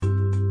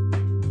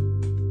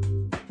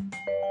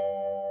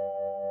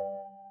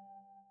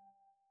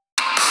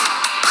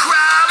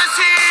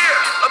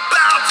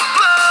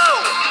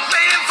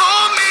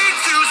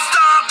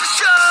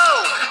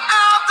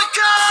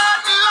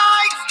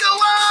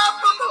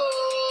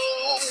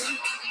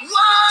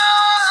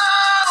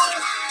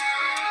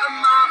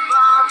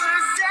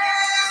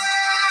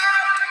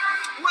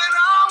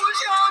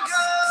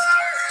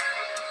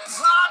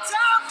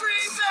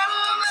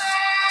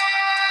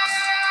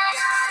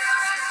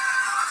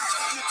You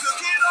took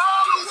it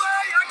all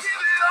away, I give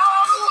it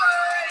all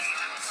away.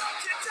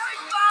 You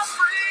take my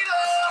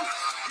freedom.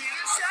 You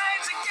didn't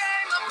change the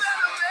game, a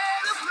better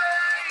man to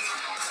play.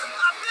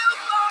 I built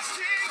my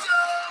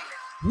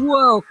kingdom.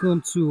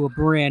 Welcome to a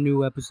brand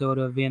new episode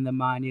of In the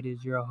Mind. It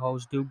is your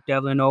host, Duke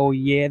Devlin. Oh,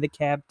 yeah, the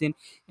captain.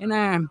 And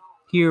I'm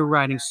here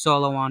writing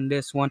solo on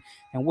this one.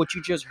 And what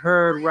you just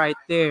heard right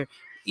there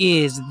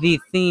is the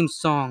theme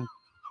song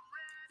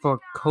for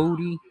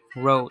Cody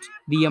Rhodes,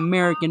 the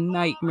American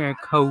Nightmare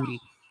Cody.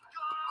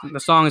 The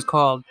song is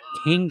called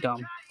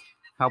Kingdom.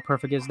 How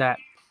perfect is that?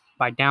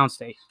 By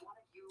Downstate.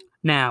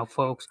 Now,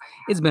 folks,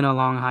 it's been a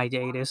long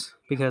hiatus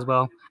because,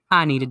 well,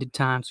 I needed the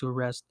time to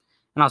rest.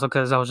 And also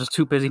because I was just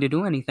too busy to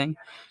do anything.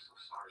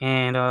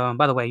 And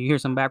by the way, you hear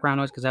some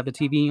background noise because I have the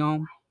TV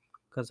on,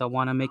 because I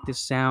want to make this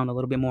sound a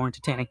little bit more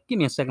entertaining. Give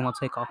me a second, I'll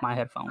take off my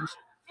headphones.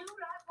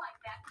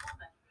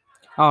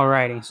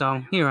 Alrighty,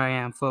 so here I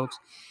am, folks.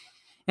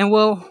 And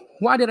well,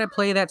 why did I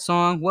play that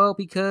song? Well,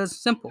 because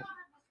simple.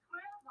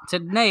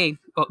 Today,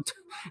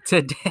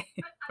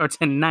 or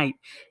tonight,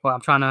 well,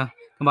 I'm trying to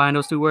combine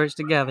those two words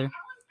together,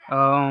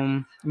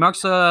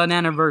 marks an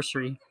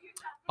anniversary,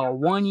 a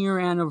 1-year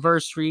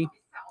anniversary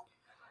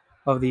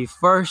of the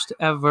first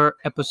ever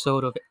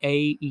episode of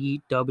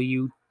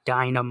AEW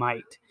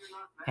Dynamite.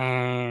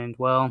 And,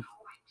 well,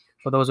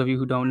 for those of you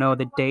who don't know,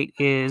 the date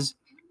is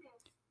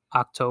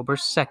October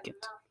 2nd,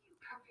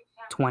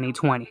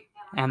 2020.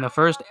 And the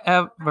first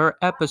ever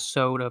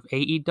episode of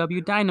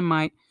AEW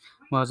Dynamite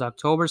was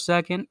October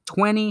 2nd,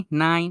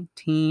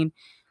 2019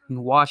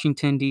 in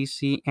Washington,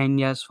 D.C. And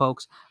yes,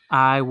 folks,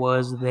 I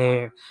was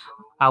there.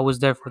 I was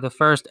there for the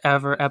first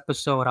ever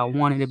episode. I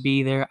wanted to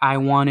be there. I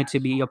wanted to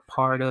be a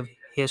part of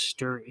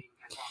history.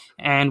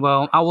 And,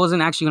 well, I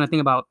wasn't actually going to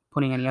think about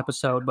putting any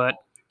episode, but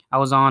I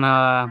was on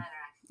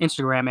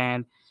Instagram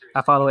and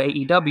I follow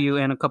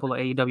AEW and a couple of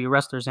AEW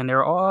wrestlers, and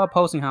they're all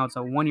posting how it's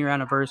a 1-year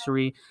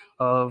anniversary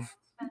of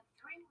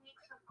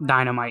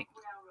Dynamite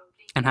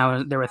and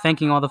how they were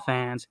thanking all the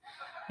fans.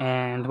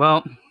 And,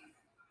 well,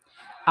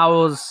 I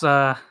was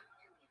like,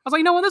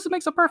 you know what, this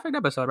makes a perfect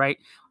episode, right?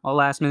 All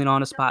last minute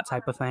on the spot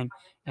type of thing.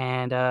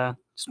 And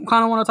just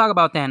kind of want to talk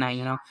about that night,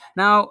 you know.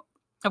 Now,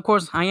 of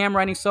course, I am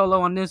writing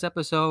solo on this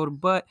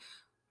episode, but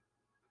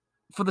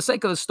for the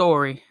sake of the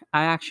story,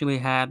 I actually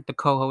had the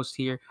co-host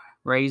here,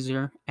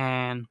 Razor,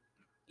 and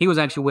he was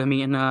actually with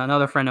me and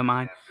another friend of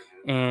mine,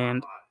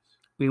 and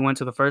we went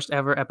to the first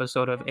ever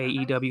episode of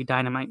AEW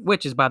Dynamite,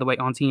 which is, by the way,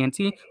 on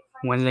TNT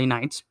Wednesday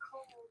nights.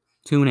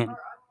 Tune in.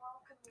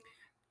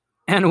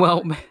 And,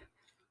 well,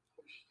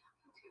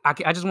 I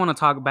just want to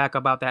talk back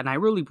about that, and I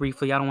really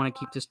briefly, I don't want to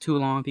keep this too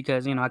long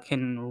because, you know, I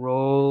can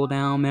roll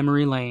down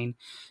memory lane.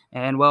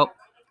 And, well,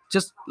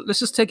 let's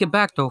just take it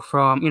back, though,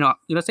 from,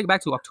 let's take it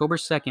back to October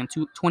 2nd,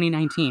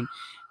 2019.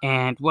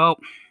 And, well,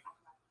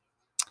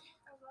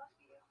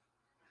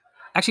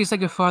 actually, let's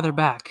take it farther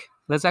back.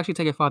 Let's actually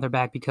take it farther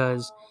back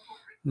because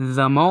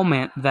the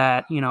moment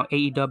that,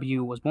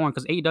 AEW was born,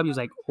 because AEW is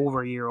like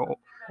over a year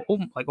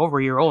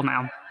old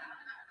now.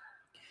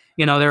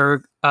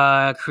 They're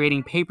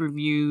creating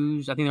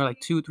pay-per-views. I think they're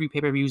like 2-3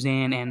 pay-per-views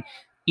in, and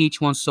each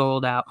one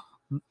sold out.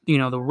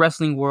 The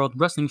wrestling world,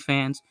 wrestling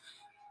fans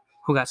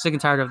who got sick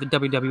and tired of the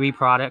WWE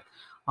product,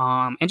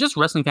 and just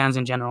wrestling fans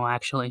in general,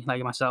 actually,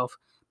 like myself,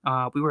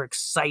 we were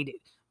excited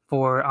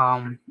for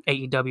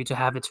AEW to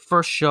have its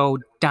first show,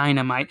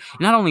 Dynamite.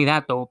 And not only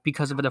that, though,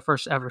 because of the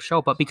first ever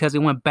show, but because it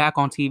went back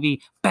on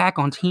TV, back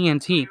on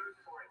TNT.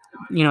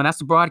 That's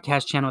the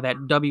broadcast channel that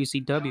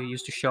WCW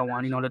used to show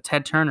on. The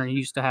Ted Turner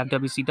used to have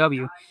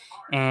WCW.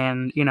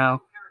 And,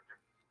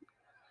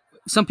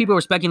 some people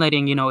were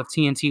speculating, if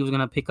TNT was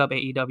going to pick up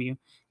AEW.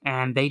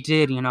 And they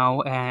did,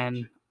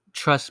 and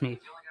trust me,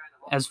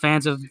 as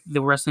fans of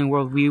the wrestling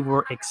world, we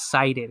were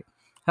excited.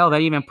 Hell,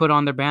 they even put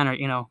on their banner,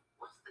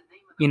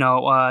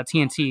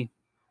 TNT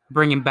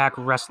bringing back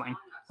wrestling,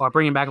 or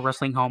bringing back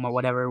wrestling home, or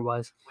whatever it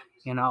was,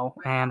 and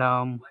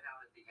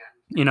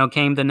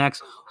came the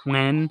next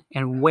when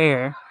and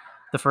where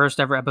the first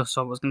ever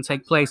episode was going to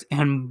take place.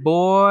 And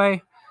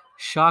boy,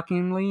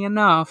 shockingly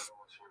enough,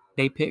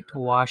 they picked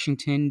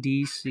Washington,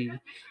 D.C.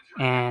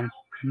 And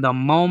the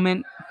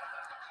moment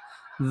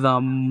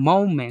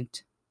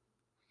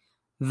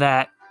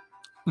that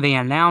they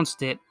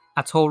announced it,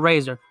 I told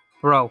Razor,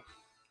 bro,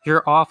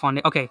 you're off on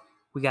it. Okay,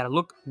 we got to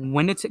look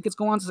when the tickets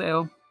go on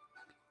sale,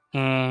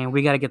 and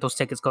we got to get those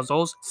tickets because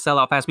those sell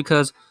out fast,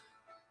 because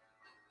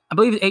I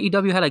believe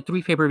AEW had like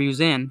 3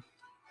 pay-per-views in,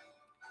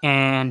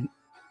 and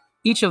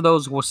each of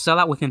those will sell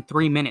out within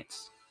 3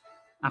 minutes.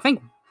 I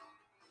think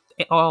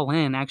All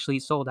In actually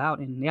sold out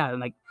in,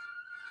 like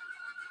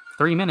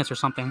 3 minutes or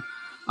something.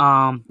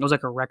 It was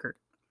like a record.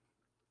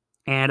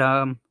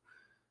 And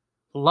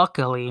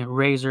luckily,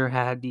 Razor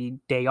had the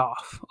day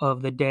off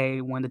of the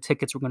day when the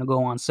tickets were going to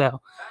go on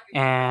sale.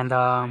 And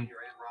I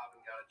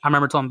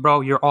remember telling him, bro,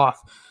 you're off.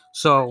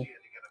 So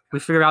we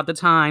figured out the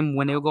time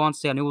when they would go on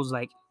sale, and it was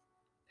like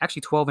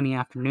actually 12 in the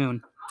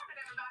afternoon.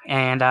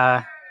 And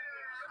I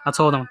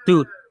told him,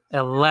 dude,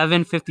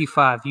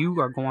 11:55, you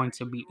are going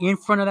to be in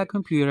front of that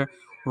computer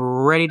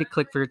ready to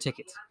click for your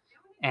tickets.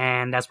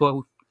 And that's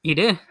what he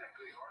did.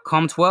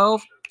 Come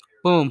 12,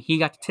 boom, he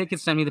got the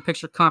tickets, sent me the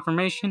picture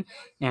confirmation,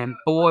 and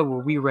boy,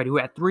 were we ready.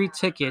 We had 3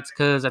 tickets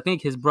because I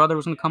think his brother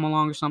was going to come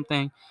along or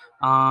something,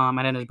 and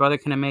then his brother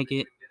couldn't make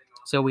it.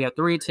 So we had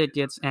 3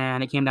 tickets,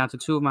 and it came down to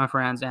 2 of my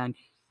friends, and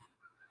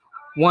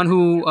one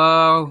who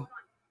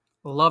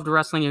loved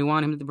wrestling and we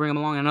wanted him to bring him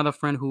along, and another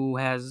friend who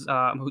has,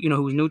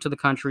 who's new to the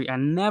country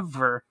and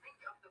never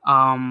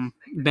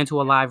been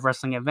to a live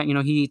wrestling event.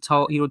 He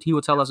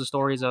would tell us the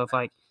stories of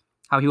like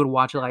how he would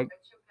watch like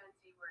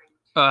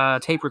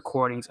tape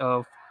recordings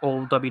of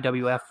old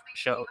WWF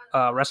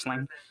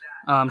wrestling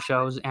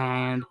shows,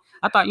 and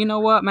I thought, you know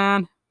what,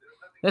 man,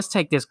 let's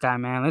take this guy,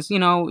 man.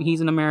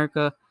 He's in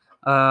America.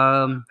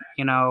 Um,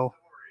 you know,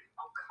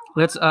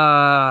 let's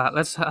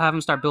have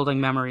him start building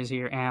memories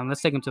here, and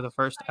let's take him to the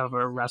first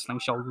ever wrestling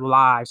show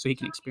live, so he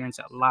can experience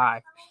it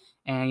live.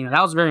 And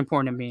that was very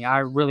important to me. I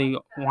really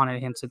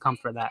wanted him to come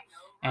for that,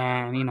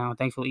 and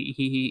thankfully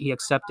he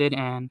accepted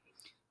and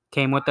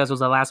came with us. It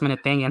was a last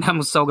minute thing, and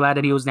I'm so glad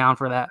that he was down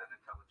for that.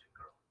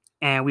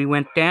 And we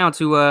went down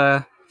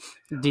to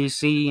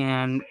DC,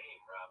 and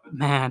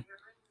man,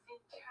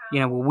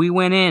 when we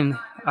went in,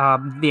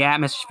 the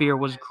atmosphere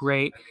was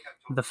great,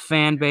 the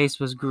fan base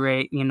was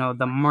great.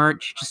 The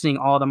merch, just seeing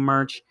all the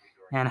merch,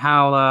 and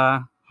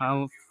how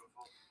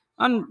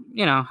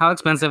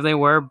expensive they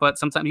were, but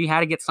sometimes you had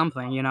to get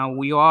something.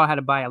 We all had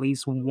to buy at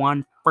least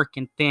one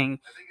freaking thing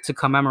to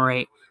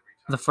commemorate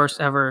the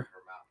first ever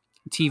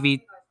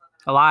TV,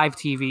 live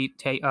TV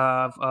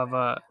of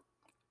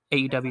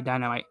AEW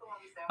Dynamite.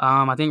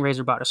 I think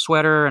Razor bought a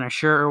sweater and a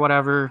shirt or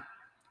whatever.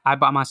 I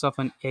bought myself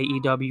an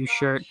AEW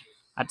shirt.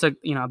 I took,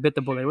 bit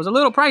the bullet. It was a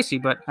little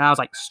pricey, but I was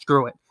like,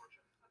 screw it.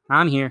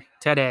 I'm here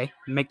today,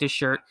 make this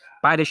shirt,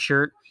 buy this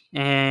shirt,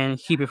 and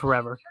keep it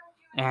forever.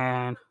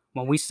 And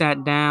when we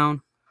sat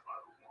down,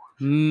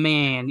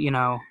 man,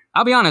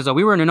 I'll be honest though,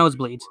 we were in the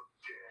nosebleeds.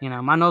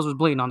 My nose was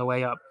bleeding on the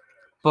way up,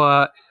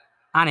 but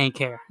I didn't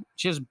care.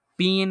 Just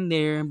being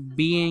there,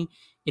 being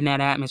in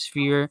that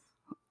atmosphere,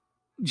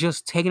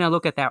 just taking a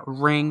look at that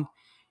ring,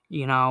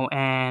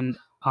 and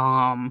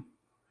there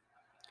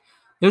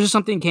was just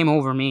something came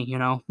over me,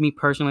 me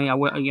personally. I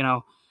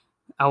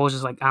was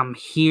just like, I'm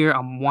here,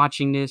 I'm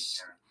watching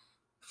this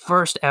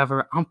first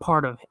ever. I'm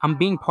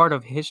being part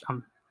of history.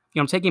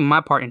 I'm taking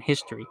my part in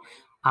history.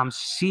 I'm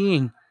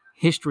seeing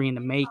history in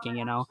the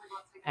making,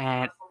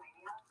 and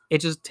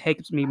it just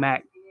takes me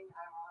back.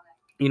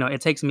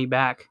 It takes me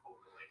back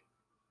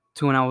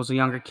to when I was a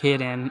younger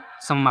kid, and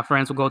some of my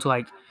friends would go to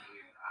like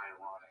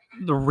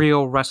the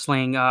real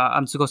wrestling.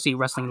 To go see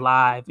wrestling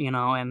live,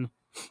 and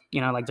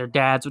like their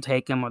dads would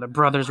take them or their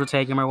brothers would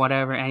take them or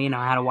whatever, and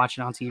I had to watch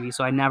it on TV.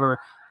 So I never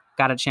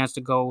got a chance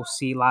to go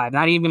see live.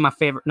 None of my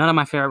favorite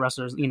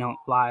wrestlers,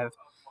 live.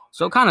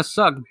 So it kind of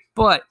sucked,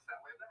 but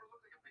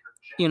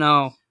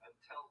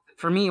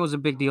for me, it was a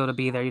big deal to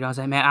be there. I was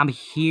like, man, I'm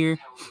here.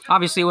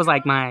 Obviously, it was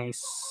like my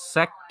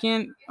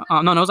second.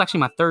 No, it was actually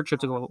my third trip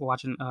to go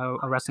watch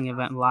a wrestling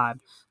event live.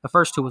 The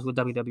first 2 was with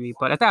WWE,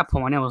 but at that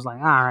point, it was like,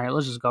 all right,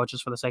 let's just go,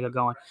 just for the sake of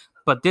going.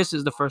 But this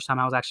is the first time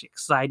I was actually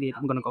excited.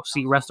 I'm gonna go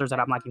see wrestlers that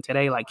I'm liking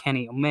today, like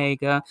Kenny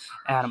Omega,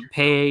 Adam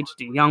Page,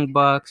 the Young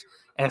Bucks,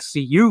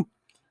 SCU.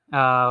 We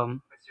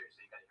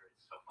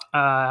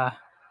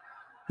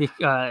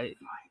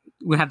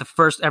had the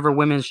first ever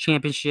women's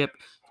championship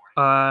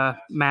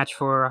match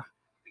for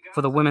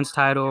the women's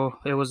title.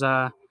 It was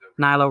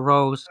Nyla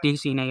Rose,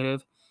 DC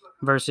native,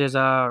 versus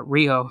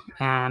Riho,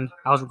 and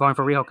I was going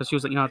for Riho because she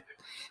was little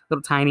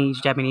tiny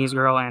Japanese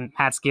girl and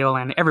had skill,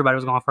 and everybody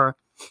was going for her.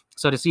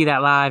 So to see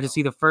that live, to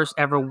see the first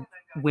ever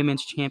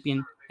women's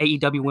champion,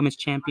 AEW women's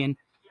champion,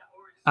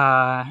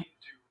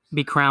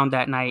 be crowned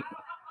that night,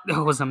 it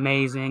was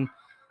amazing.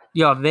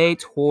 Yo, they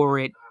tore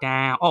it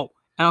down. Oh,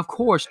 and of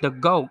course the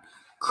GOAT,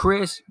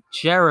 Chris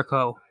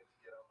Jericho,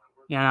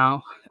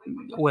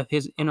 with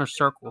his Inner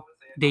Circle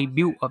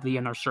debut of the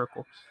Inner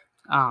Circle.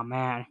 Oh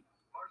man,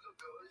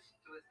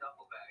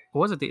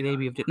 what was it? The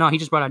debut of? No, he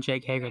just brought out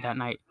Jake Hager that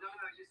night,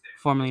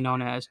 formerly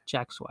known as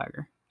Jack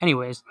Swagger.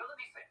 Anyways,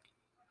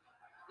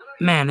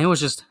 man, it was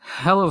just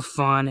hella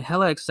fun,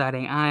 hella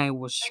exciting. I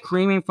was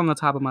screaming from the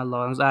top of my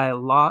lungs. I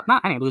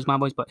didn't lose my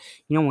voice, but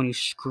when you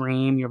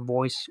scream, your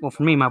voice. Well,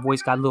 for me, my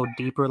voice got a little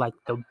deeper, like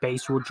the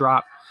bass would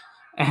drop,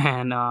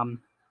 and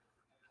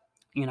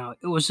it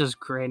was just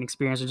great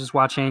experience. Just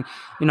watching,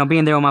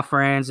 being there with my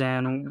friends,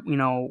 and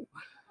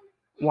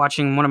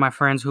watching one of my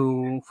friends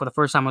who, for the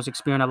first time, was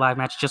experiencing a live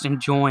match, just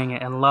enjoying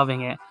it and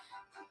loving it.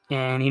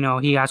 And,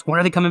 he asked, when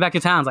are they coming back to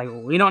town? I was like,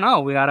 well, we don't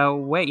know. We got to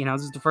wait.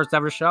 This is the first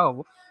ever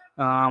show.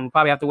 We'll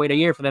probably have to wait a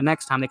year for the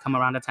next time they come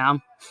around to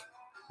town.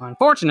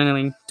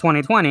 Unfortunately,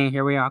 2020,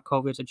 here we are,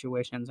 COVID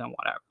situations and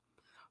whatever.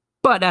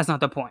 But that's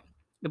not the point.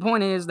 The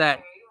point is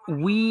that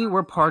we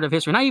were part of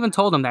history. And I even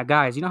told them that,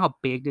 guys, you know how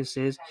big this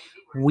is?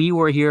 We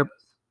were here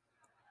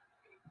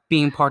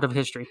being part of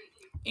history.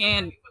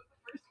 And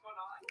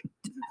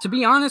to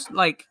be honest,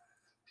 like,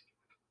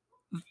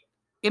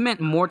 it meant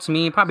more to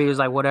me. Probably it was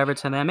like whatever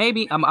to them.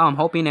 Maybe I'm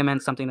hoping it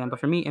meant something to them, but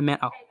for me, it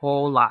meant a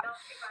whole lot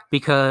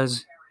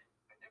because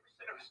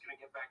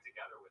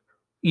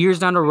years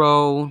down the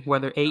road,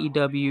 whether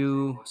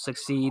AEW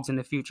succeeds in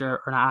the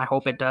future or not, I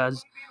hope it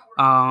does.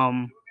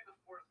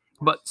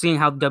 But seeing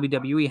how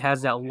WWE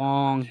has that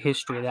long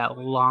history, that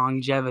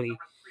longevity,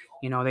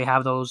 they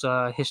have those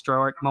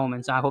historic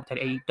moments. I hope that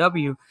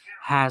AEW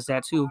has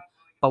that too.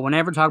 But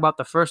whenever I talk about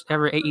the first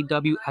ever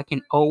AEW, I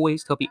can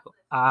always tell people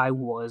I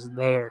was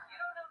there.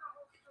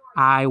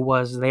 I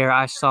was there.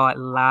 I saw it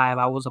live.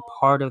 I was a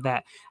part of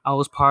that. I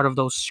was part of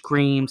those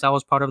screams. I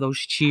was part of those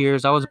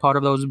cheers. I was a part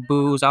of those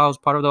boos. I was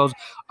part of those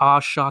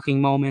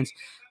awe-shocking moments.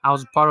 I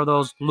was part of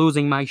those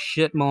losing my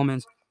shit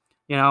moments.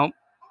 You know,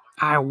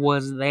 I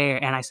was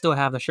there, and I still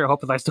have the shirt.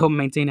 Hopefully, I still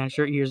maintain that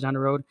shirt years down the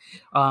road.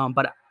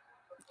 But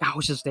I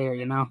was just there.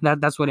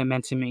 That's what it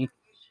meant to me.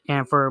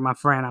 And for my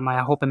friend,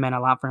 I hope it meant a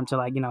lot for him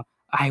to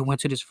I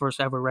went to this first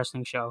ever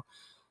wrestling show,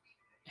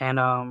 and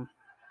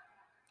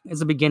it's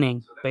the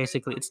beginning.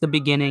 Basically, it's the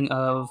beginning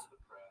of,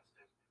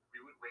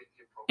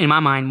 in my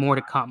mind, more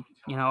to come.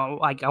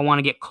 I want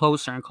to get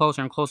closer and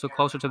closer and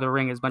closer to the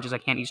ring as much as I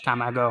can each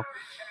time I go,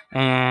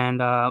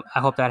 and I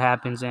hope that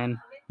happens. And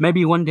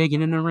maybe one day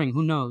get in the ring.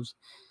 Who knows?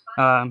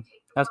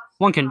 That's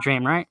one can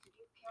dream, right?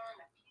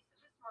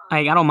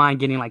 I don't mind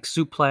getting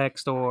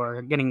suplexed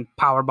or getting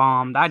power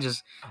bombed. I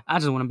just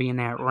want to be in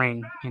that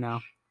ring,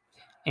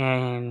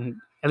 and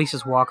at least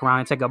just walk around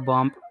and take a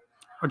bump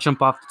or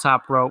jump off the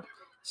top rope,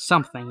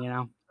 something.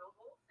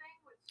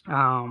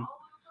 Um,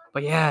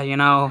 but yeah,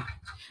 and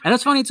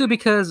it's funny too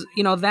because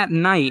that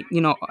night,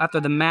 after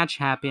the match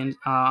happened,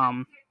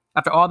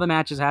 after all the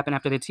matches happened,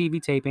 after the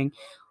TV taping,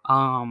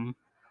 um,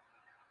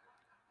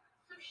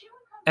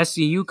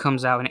 SCU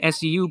comes out, and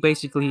SCU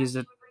basically is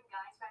a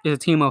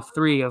team of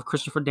three of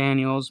Christopher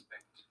Daniels,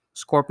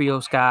 Scorpio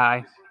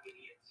Sky,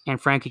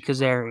 and Frankie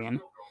Kazarian.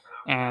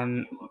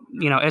 And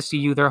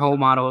SCU, their whole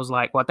motto is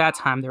at that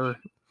time they're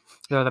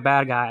the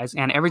bad guys,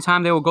 and every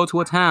time they would go to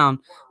a town,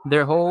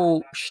 their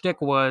whole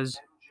shtick was,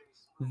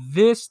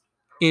 "This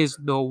is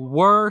the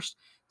worst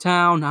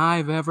town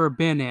I've ever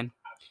been in,"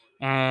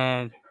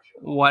 and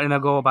they'll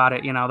go about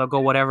it. They'll go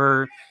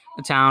whatever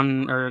the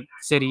town or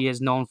city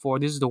is known for.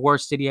 This is the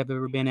worst city I've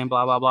ever been in.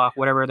 Blah blah blah.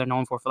 Whatever they're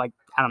known for I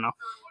don't know.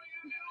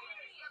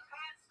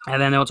 And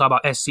then they'll talk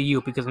about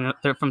SCU because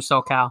they're from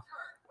SoCal.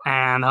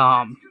 And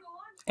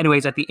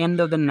anyways, at the end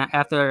of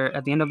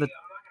the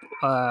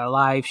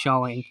live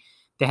showing,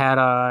 they had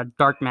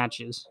dark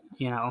matches.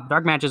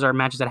 Dark matches are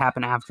matches that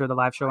happen after the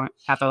live showing,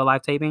 after the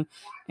live taping.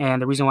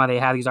 And the reason why they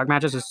have these dark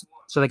matches is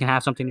so they can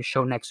have something to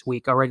show next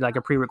week, already like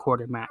a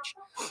pre-recorded match.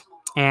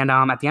 And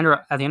at the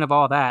end of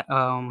all that,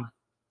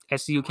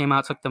 SCU came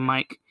out, took the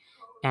mic,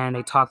 and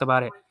they talked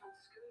about it.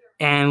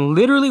 And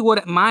literally,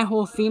 what my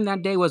whole theme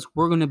that day was,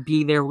 we're gonna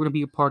be there. We're gonna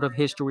be a part of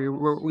history.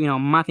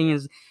 My thing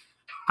is,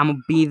 I'm gonna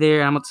be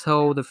there. I'm gonna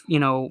tell the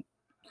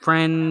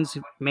friends,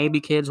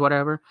 maybe kids,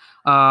 whatever.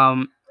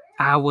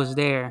 I was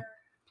there,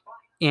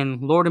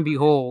 and Lord and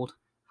behold,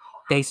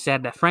 they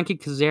said that Frankie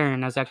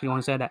Kazarian is actually the one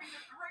who said that.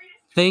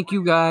 Thank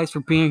you guys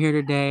for being here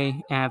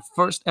today at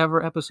first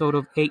ever episode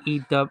of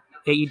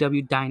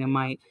AEW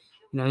Dynamite.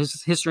 This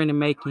is history in the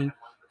making,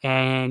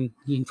 and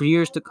for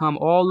years to come,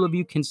 all of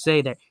you can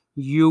say that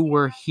you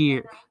were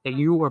here, that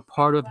you were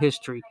part of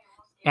history.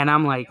 And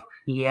I'm like,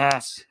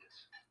 yes.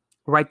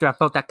 Right there, I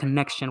felt that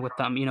connection with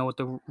them, with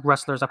the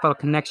wrestlers. I felt a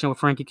connection with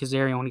Frankie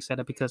Kazarian when he said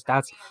it, because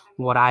that's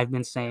what I've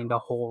been saying the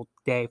whole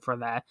day for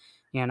that,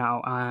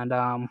 and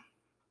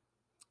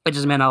it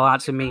just meant a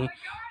lot to me,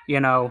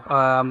 going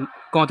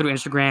through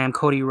Instagram.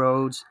 Cody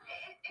Rhodes,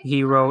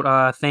 he wrote,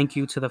 "Thank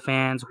you to the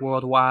fans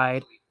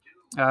worldwide,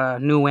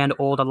 new and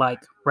old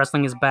alike.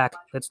 Wrestling is back.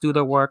 Let's do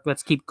the work.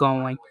 Let's keep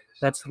going.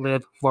 Let's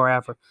live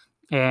forever."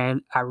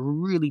 And I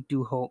really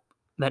do hope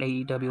that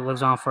AEW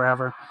lives on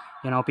forever,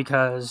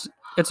 because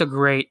it's a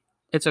great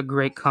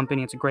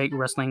company. It's a great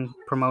wrestling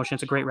promotion.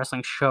 It's a great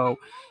wrestling show,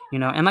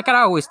 And like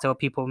I always tell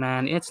people,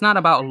 man, it's not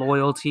about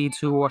loyalty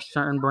to a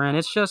certain brand.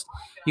 It's just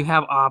you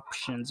have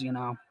options,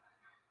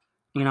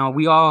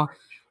 we all,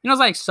 it's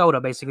like soda,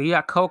 basically. You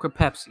got Coke or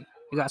Pepsi.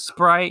 You got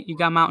Sprite, you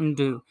got Mountain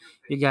Dew.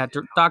 You got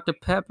Dr.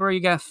 Pepper, you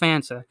got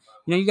Fanta.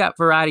 You got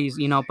varieties,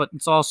 but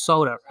it's all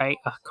soda, right?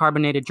 A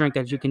carbonated drink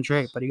that you can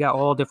drink, but you got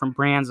all different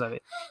brands of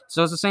it.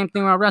 So it's the same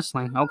thing with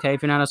wrestling. Okay,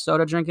 if you're not a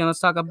soda drinking, let's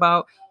talk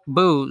about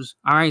booze.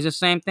 All right, it's the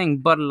same thing.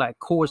 Bud Light,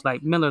 Coors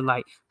Light, Miller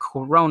Light,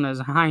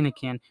 Coronas,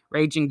 Heineken,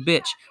 Raging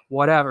Bitch,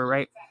 whatever,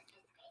 right?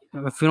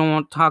 If you don't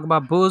want to talk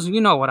about booze, you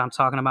know what I'm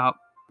talking about.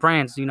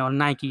 Brands,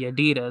 Nike,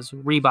 Adidas,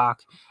 Reebok.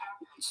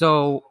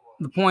 So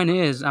the point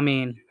is,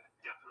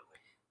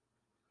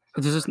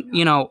 it's just,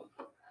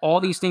 all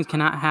these things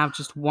cannot have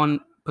just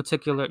one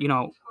particular,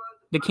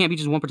 there can't be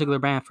just one particular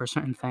brand for a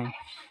certain thing.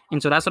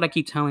 And so that's what I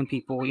keep telling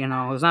people,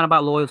 it's not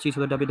about loyalty to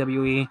the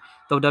WWE,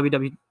 though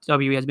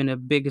WWE has been a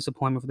big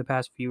disappointment for the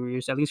past few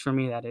years, at least for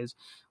me, that is.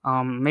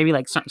 Maybe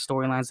like certain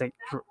storylines that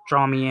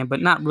draw me in,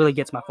 but not really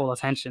gets my full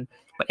attention.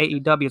 But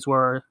AEW is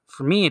where,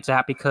 for me, it's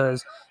at,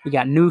 because we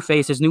got new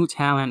faces, new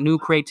talent, new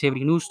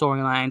creativity, new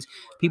storylines,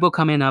 people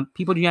coming up,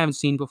 people you haven't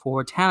seen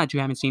before, talent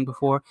you haven't seen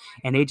before,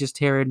 and they just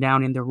tear it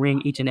down in the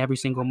ring each and every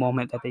single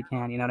moment that they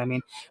can, you know what I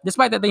mean?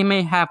 Despite that they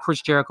may have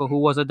Chris Jericho, who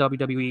was a WWE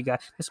WWE guy.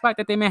 Despite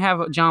that they may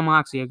have John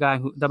Moxley, a guy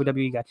who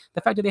WWE guy.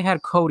 The fact that they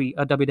had Cody,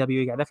 a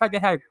WWE guy. The fact they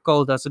had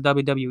Goldust, a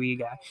WWE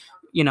guy.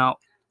 You know,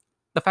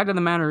 the fact of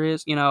the matter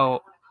is,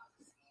 it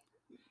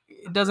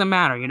doesn't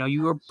matter.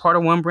 You are part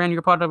of one brand,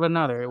 you're part of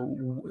another.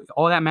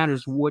 All that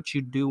matters is what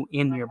you do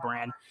in your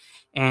brand.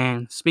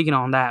 And speaking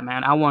on that,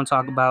 man, I want to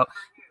talk about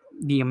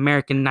the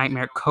American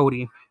Nightmare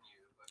Cody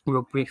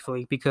real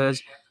briefly,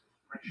 because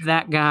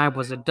that guy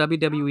was a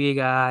WWE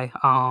guy.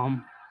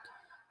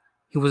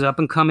 He was up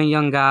and coming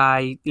young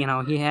guy.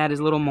 He had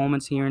his little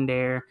moments here and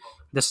there.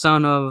 The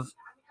son of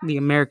the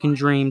American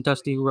Dream,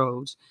 Dusty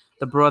Rhodes,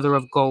 the brother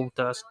of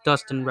Goldust,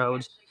 Dustin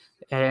Rhodes,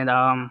 and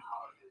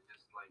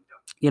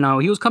he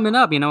was coming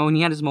up. And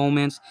he had his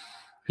moments.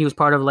 He was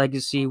part of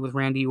Legacy with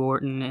Randy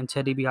Orton and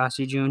Ted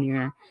DiBiase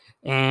Jr.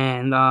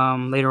 And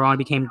later on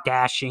became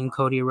Dashing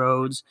Cody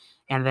Rhodes.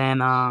 And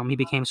then he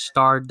became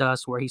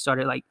Stardust, where he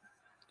started like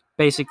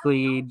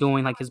basically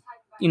doing like his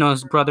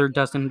brother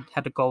Dustin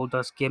had the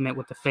Goldust gimmick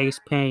with the face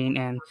paint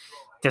and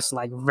this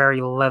like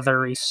very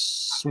leathery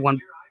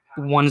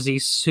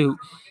onesie suit.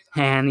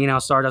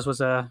 And Stardust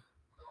was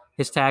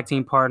his tag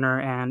team partner,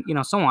 and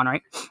so on,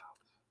 right?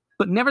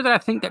 But never did I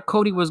think that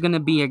Cody was gonna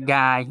be a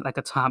guy like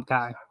a top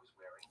guy.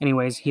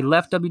 Anyways, he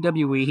left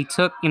WWE. He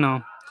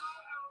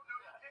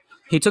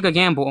took a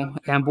gamble,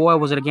 and boy,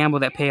 was it a gamble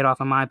that paid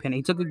off, in my opinion.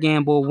 He took a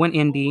gamble, went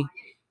indie,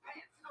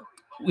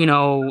 you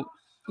know,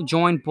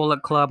 joined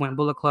Bullet Club when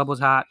Bullet Club was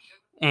hot,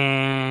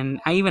 and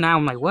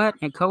I'm like, what?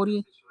 And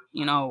Cody,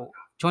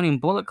 joining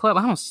Bullet Club?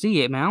 I don't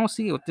see it, man. I don't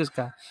see it with this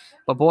guy.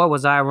 But boy,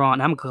 was I wrong.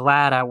 I'm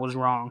glad I was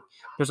wrong.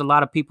 There's a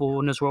lot of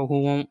people in this world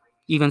who won't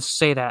even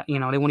say that. They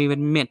won't even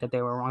admit that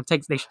they were wrong.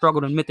 They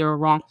struggle to admit they were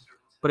wrong,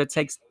 but it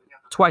takes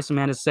twice a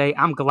man to say,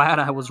 I'm glad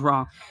I was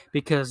wrong,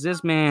 because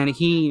this man,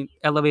 he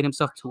elevated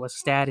himself to a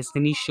status,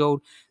 and he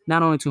showed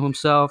not only to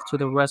himself, to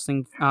the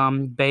wrestling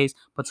base,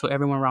 but to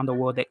everyone around the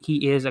world that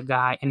he is a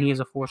guy and he is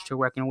a force to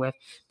reckon with.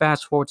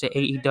 Fast forward to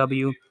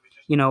AEW,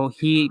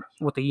 he,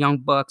 with the Young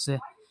Bucks,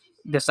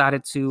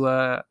 decided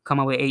to come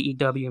up with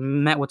AEW,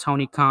 met with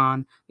Tony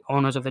Khan, the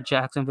owners of the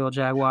Jacksonville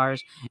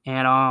Jaguars,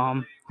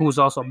 and who was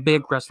also a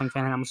big wrestling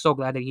fan, and I'm so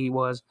glad that he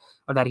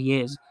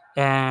is.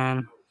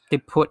 And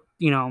they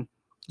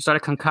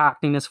started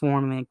concocting this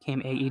form, and it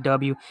came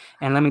AEW.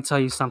 And let me tell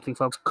you something,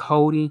 folks.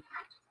 Cody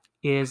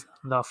is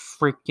the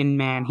freaking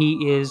man.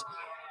 He is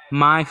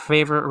my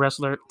favorite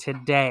wrestler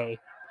today,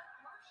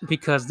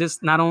 because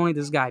not only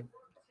this guy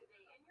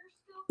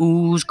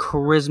ooze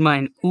charisma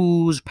and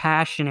ooze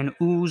passion and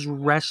ooze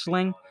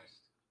wrestling,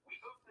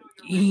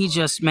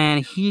 to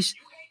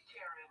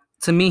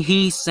me,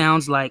 he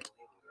sounds like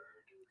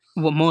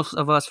what most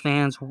of us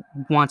fans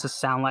want to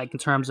sound like, in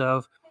terms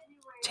of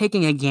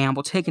taking a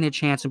gamble, taking a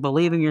chance, and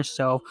believing in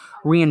yourself,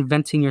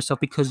 reinventing yourself,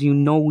 because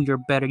you're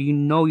better,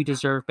 you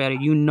deserve better,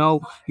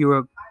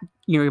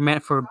 you're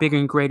meant for bigger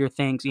and greater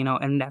things,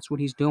 and that's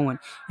what he's doing.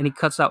 And he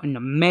cuts out an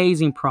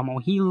amazing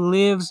promo. He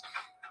lives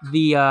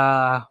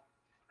that,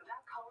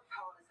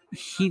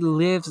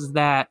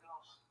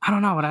 I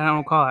don't know what I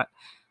don't call it.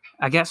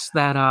 I guess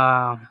that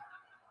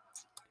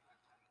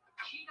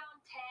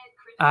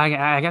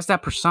I guess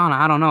that persona.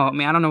 I don't know. I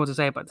mean, I don't know what to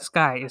say, but this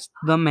guy is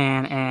the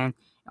man. And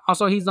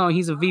also, he's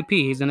a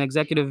VP. He's an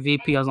executive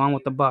VP along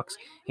with the Bucks,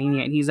 and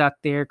yet he's out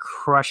there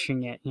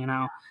crushing it.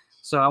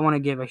 So I want to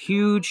give a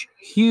huge,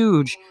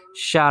 huge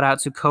shout out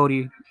to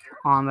Cody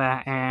on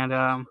that,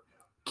 and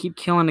keep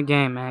killing the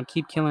game, man.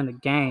 Keep killing the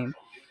game.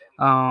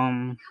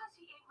 But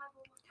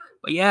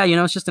yeah,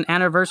 it's just an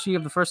anniversary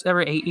of the first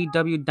ever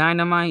AEW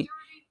Dynamite.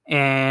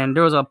 And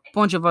there was a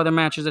bunch of other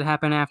matches that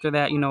happened after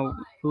that.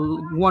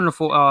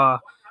 Wonderful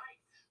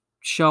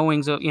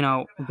showings of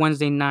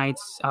Wednesday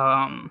nights.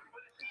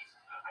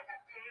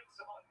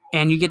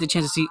 And you get the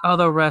chance to see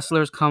other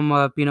wrestlers come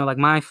up. Like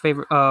my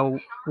favorite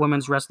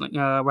women's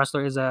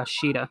wrestler is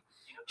Sheeta.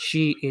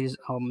 She is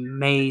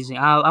amazing.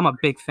 I'm a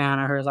big fan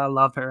of hers. I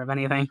love her, if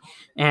anything.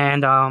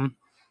 And to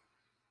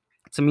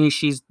me,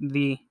 she's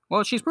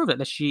proved it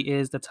that she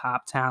is the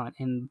top talent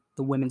in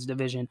the women's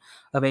division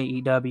of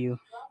AEW.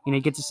 You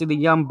get to see the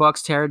Young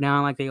Bucks tear it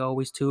down like they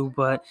always do,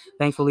 but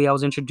thankfully I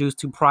was introduced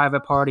to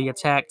Private Party, a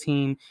tag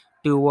team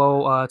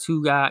duo,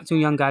 two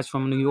young guys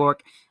from New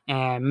York,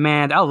 and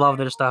man, I love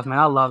their stuff, man.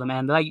 I love them,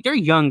 man. They're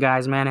young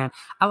guys, man, and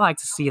I like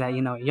to see that,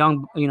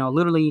 young,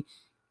 literally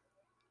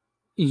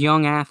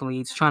young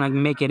athletes trying to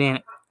make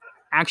it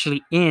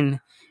actually in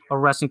a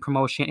wrestling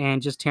promotion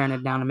and just tearing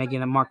it down and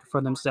making a market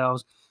for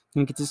themselves.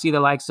 You get to see the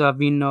likes of,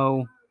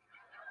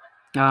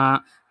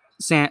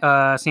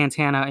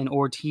 Santana and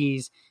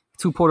Ortiz,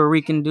 two Puerto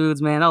Rican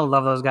dudes, man. I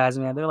love those guys,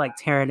 man. They're like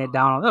tearing it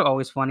down. They're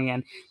always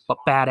funny but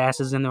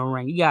badasses in the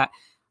ring. You got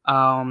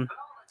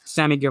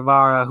Sammy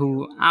Guevara,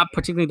 who I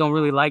particularly don't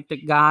really like the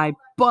guy,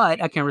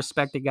 but I can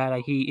respect the guy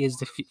that he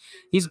is.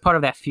 He's part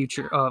of that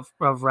future of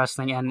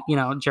wrestling, and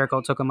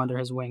Jericho took him under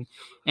his wing.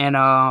 And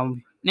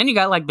then you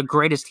got like the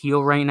greatest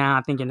heel right now,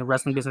 I think, in the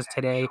wrestling business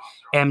today,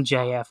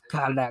 MJF.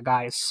 God, that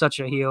guy is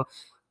such a heel.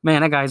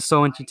 Man, that guy is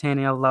so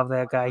entertaining. I love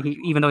that guy.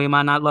 Even though he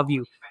might not love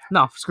you.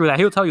 No, screw that.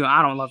 He'll tell you,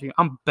 I don't love you.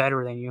 I'm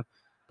better than you.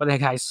 but that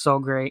guy's so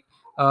great.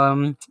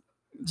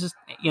 Just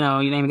you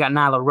name, you got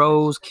Nyla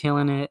Rose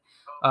killing it.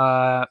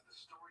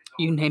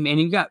 You name it,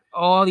 and you got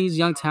all these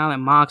young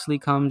talent. Moxley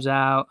comes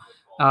out.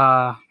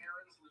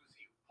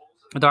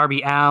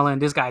 Darby Allen.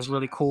 This guy's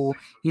really cool.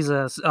 He's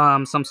a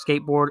some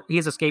skateboard.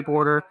 He's a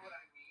skateboarder.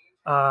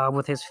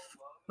 With his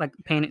like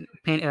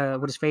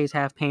with his face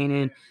half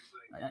painted.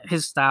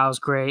 His style's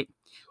great.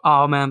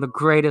 Oh man, the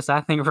greatest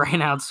I think right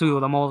now too.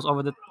 The most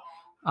over the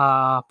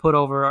put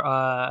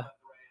over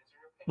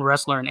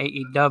wrestler in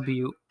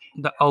AEW,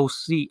 the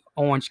OC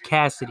Orange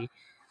Cassidy,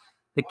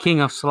 the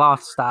King of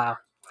Sloth style.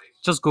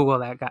 Just Google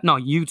that guy. No,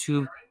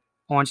 YouTube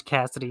Orange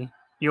Cassidy.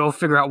 You'll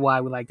figure out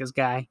why we like this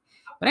guy.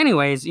 But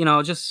anyways,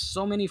 just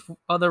so many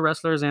other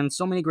wrestlers and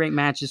so many great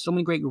matches, so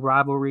many great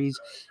rivalries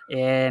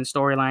and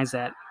storylines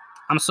that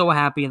I'm so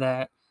happy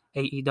that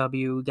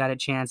AEW got a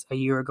chance a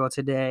year ago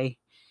today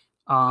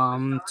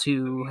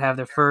to have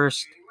their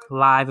first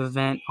live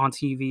event on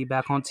TV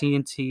back on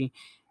TNT,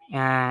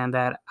 and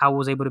that I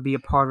was able to be a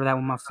part of that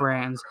with my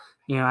friends.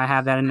 I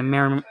have that in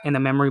the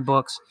memory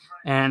books,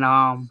 and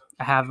I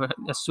have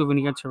a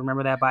souvenir to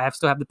remember that. But I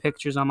still have the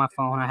pictures on my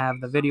phone. I have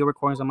the video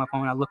recordings on my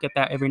phone. I look at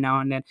that every now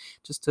and then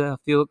just to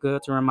feel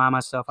good, to remind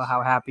myself of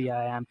how happy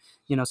I am.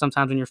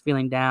 Sometimes when you're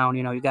feeling down,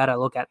 you gotta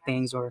look at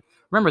things or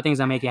remember things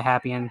that make you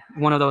happy. And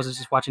one of those is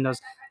just watching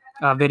those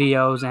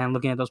videos and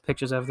looking at those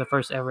pictures of the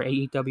first ever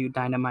AEW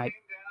Dynamite.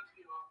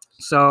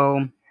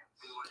 So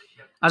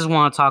I just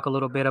want to talk a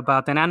little bit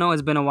about that. And I know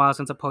it's been a while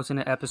since I posted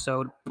an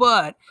episode,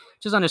 but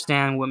just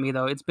understand with me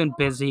though, it's been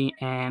busy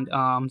and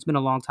it's been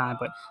a long time,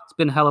 but it's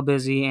been hella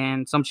busy,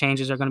 and some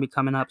changes are going to be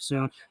coming up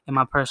soon in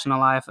my personal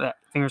life.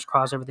 Fingers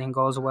crossed, everything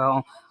goes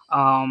well.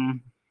 The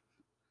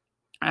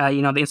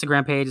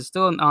Instagram page is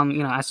still on.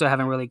 I still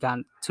haven't really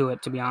gotten to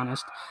it, to be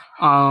honest.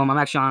 I'm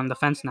actually on the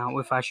fence now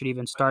if I should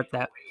even start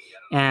that.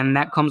 And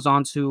that comes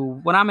on to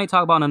what I may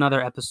talk about in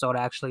another episode,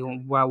 actually,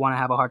 where I want to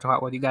have a heart to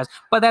heart with you guys.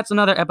 But that's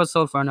another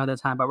episode for another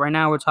time. But right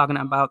now, we're talking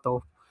about the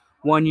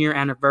 1 year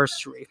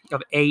anniversary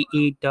of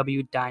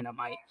AEW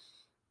Dynamite.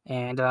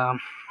 And all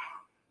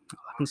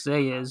I can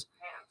say is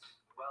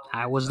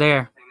I was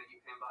there.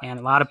 And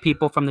a lot of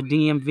people from the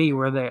DMV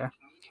were there.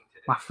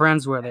 My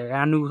friends were there.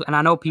 I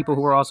know people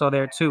who were also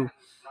there too,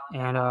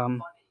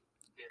 and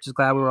just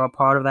glad we were a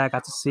part of that.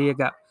 Got to see it,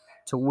 got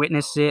to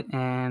witness it,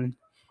 and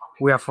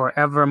we are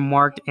forever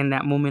marked in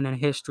that moment in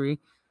history.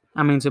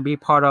 I mean, to be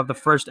part of the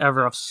first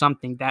ever of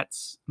something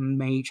that's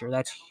major,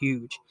 that's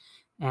huge,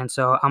 and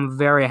so I'm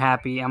very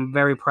happy. I'm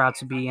very proud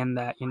to be in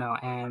that,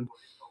 and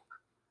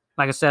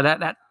like I said,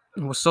 that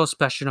was so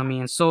special to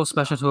me and so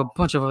special to a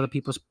bunch of other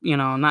people,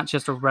 not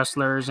just the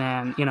wrestlers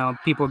and,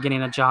 people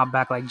getting a job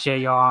back like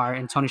JR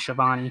and Tony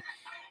Schiavone.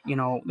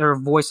 There are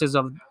voices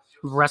of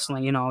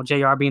wrestling,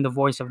 JR being the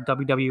voice of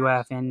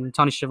WWF and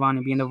Tony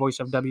Schiavone being the voice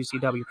of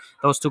WCW.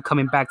 Those two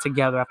coming back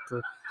together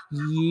after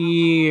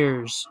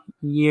years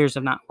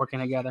of not working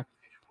together,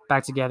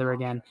 back together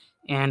again.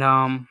 And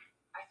all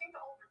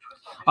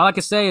I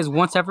can say is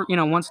once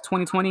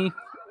 2020,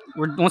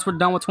 once we're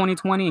done with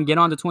 2020 and get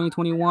on to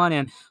 2021,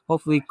 and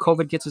hopefully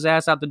COVID gets his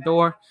ass out the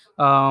door,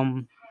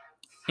 and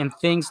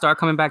things start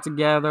coming back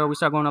together, we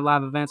start going to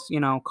live events,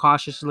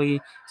 cautiously,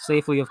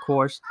 safely, of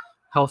course.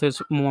 Health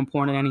is more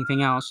important than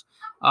anything else.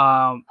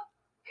 But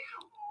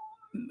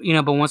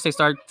once they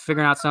start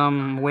figuring out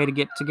some way to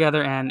get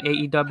together and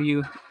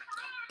AEW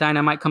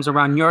Dynamite comes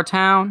around your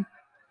town,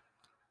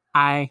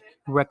 I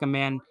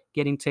recommend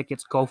getting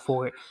tickets. Go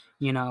for it.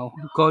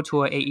 Go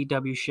to an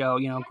AEW show.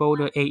 Go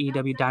to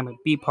AEW Dynamite.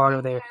 Be part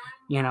of their,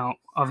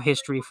 of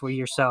history for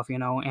yourself.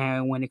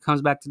 And when it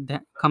comes back to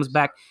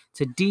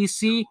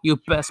DC, you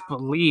best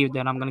believe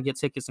that I'm gonna get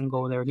tickets and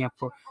go there again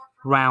for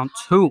round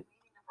 2.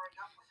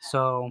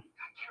 So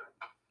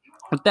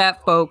with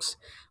that, folks,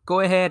 go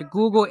ahead,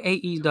 Google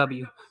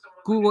AEW.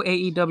 Google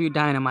AEW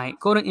Dynamite.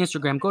 Go to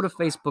Instagram. Go to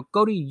Facebook.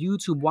 Go to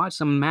YouTube. Watch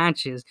some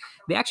matches.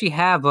 They actually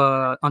have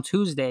on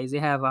Tuesdays. They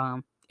have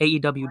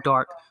AEW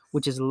Dark,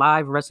 which is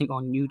live wrestling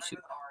on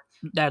YouTube.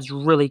 That's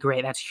really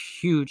great. That's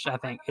huge. I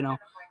think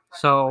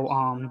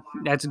So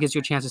that gives you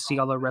a chance to see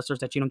all the wrestlers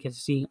that you don't get to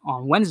see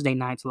on Wednesday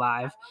nights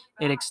live.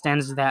 It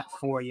extends that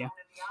for you.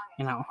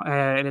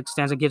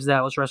 It gives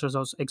those wrestlers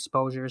those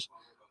exposures.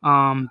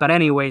 But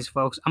anyways,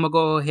 folks, I'm gonna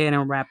go ahead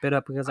and wrap it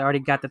up because I already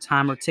got the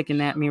timer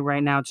ticking at me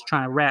right now, just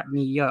trying to wrap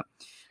me up,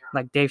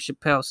 like Dave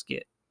Chappelle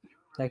skit,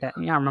 like that.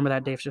 Yeah, I remember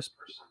that Dave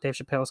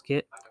Chappelle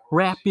skit.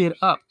 Wrap it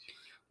up.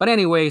 But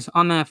anyways,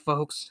 on that,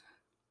 folks,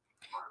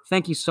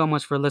 thank you so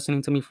much for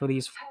listening to me for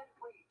this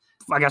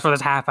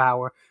half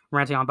hour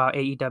ranting on about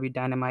AEW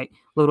Dynamite.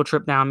 Little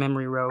trip down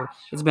memory road.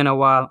 It's been a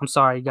while. I'm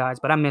sorry, guys,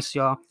 but I miss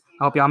y'all.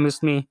 I hope y'all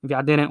missed me. If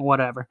y'all didn't,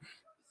 whatever.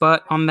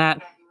 But on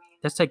that,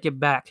 let's take it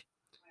back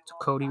to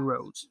Cody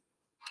Rhodes.